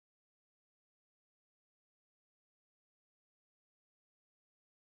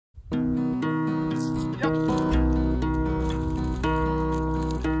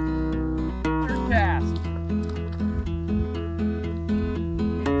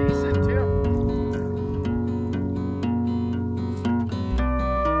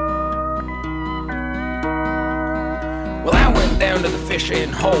down to the fishing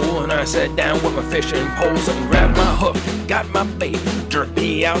hole and I sat down with my fishing pole. Something grabbed my hook, got my bait, jerked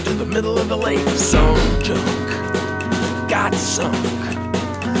me out to the middle of the lake. Some junk got sunk,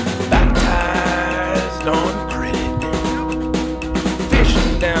 baptized on credit.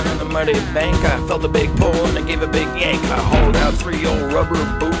 Fishing down on the muddy bank, I felt a big pull and I gave a big yank. I hauled out 3 old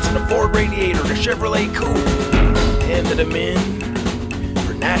rubber boots and a Ford radiator and a Chevrolet coupe. Handed them in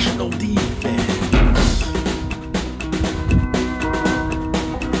for national defense.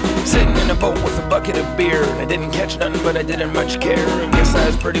 Sitting in a boat with a bucket of beer, and I didn't catch nothing, but I didn't much care. I guess I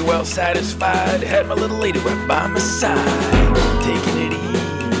was pretty well satisfied. Had my little lady right by my side, taking it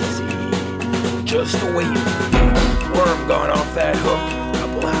easy, just waiting. Worm gone off that hook,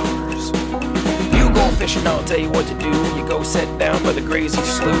 couple hours. You go fishing, I'll tell you what to do. You go sit down by the crazy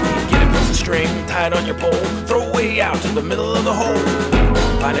slough. You get a piece of string tied on your pole, throw way out to the middle of the hole.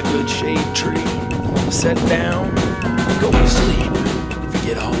 Find a good shade tree, sit down, go to sleep,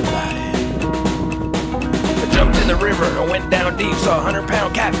 forget all about it. I jumped in the river and I went down deep, saw a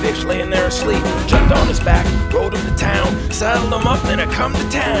 100-pound catfish laying there asleep. Jumped on his back, rode him to town, saddled him up, then I come to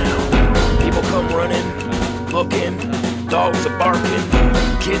town. People come running, looking, dogs are barking,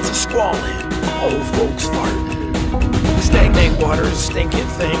 kids are squalling, old folks farting. Stagnate water is a stinking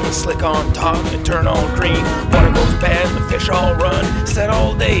thing, slick on top and turn all green. Water goes bad and the fish all run, set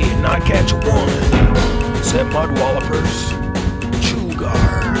all day and not catch one. Set mud wallopers, chew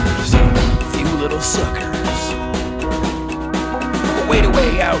guards, a few little suckers.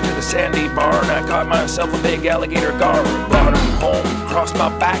 Way out to the sandy bar and I caught myself a big alligator gar. Brought him home, crossed my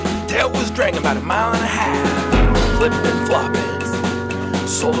back, tail was dragging about 1.5 miles. Flipping and flopping,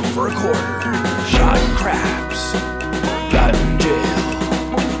 sold him for $0.25. Shot crabs, got in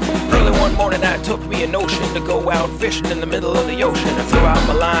jail. Early one morning I took me a notion to go out fishing in the middle of the ocean. I threw out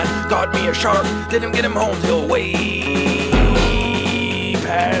my line, caught me a shark, didn't get him home till way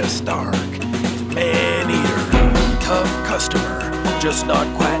past dark. He's a man-eater, tough customer, just not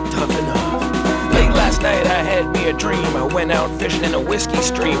quite tough enough. Late last night I had me a dream. I went out fishing in a whiskey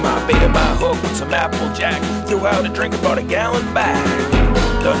stream. I baited my hook with some Applejack, threw out a drink, about a gallon back.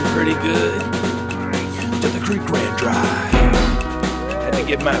 Done pretty good till the creek ran dry. Had to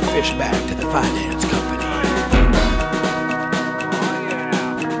give my fish back to the finance company.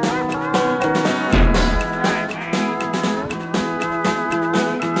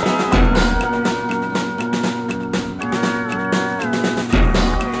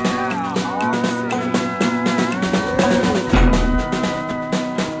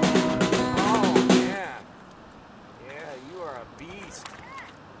 Beast.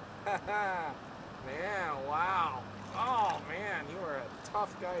 Man, wow. Oh man, you are a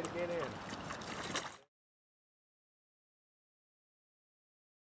tough guy to get in.